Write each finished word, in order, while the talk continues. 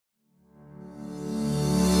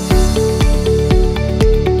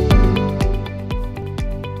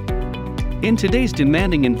In today's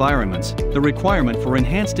demanding environments, the requirement for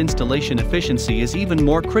enhanced installation efficiency is even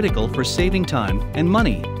more critical for saving time and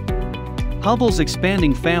money. Hubbell's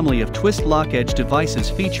expanding family of twist lock edge devices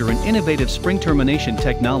feature an innovative spring termination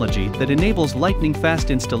technology that enables lightning-fast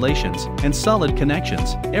installations and solid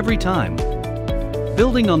connections every time.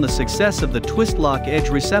 Building on the success of the twist lock edge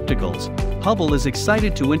receptacles, Hubbell is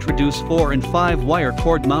excited to introduce 4 and 5 wire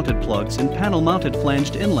cord-mounted plugs and panel-mounted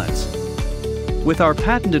flanged inlets. With our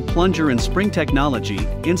patented plunger and spring technology,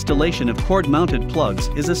 installation of cord-mounted plugs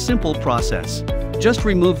is a simple process. Just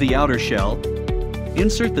remove the outer shell,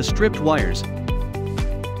 insert the stripped wires,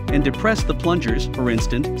 and depress the plungers for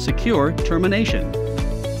instant, secure termination.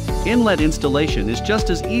 Inlet installation is just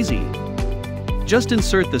as easy. Just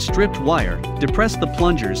insert the stripped wire, depress the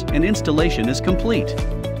plungers, and installation is complete.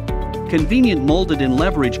 Convenient molded-in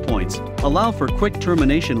leverage points allow for quick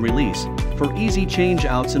termination release for easy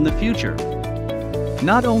change-outs in the future.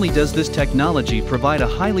 Not only does this technology provide a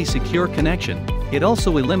highly secure connection, it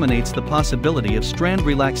also eliminates the possibility of strand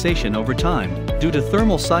relaxation over time due to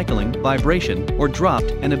thermal cycling, vibration, or dropped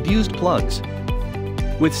and abused plugs.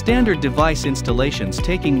 With standard device installations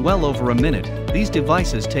taking well over a minute, these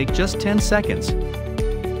devices take just 10 seconds.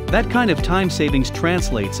 That kind of time savings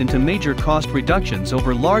translates into major cost reductions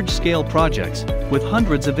over large-scale projects with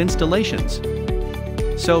hundreds of installations.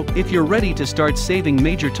 So, if you're ready to start saving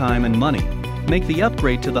major time and money, make the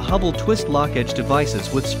upgrade to the Hubbell Twist Lock Edge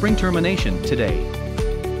devices with spring termination today.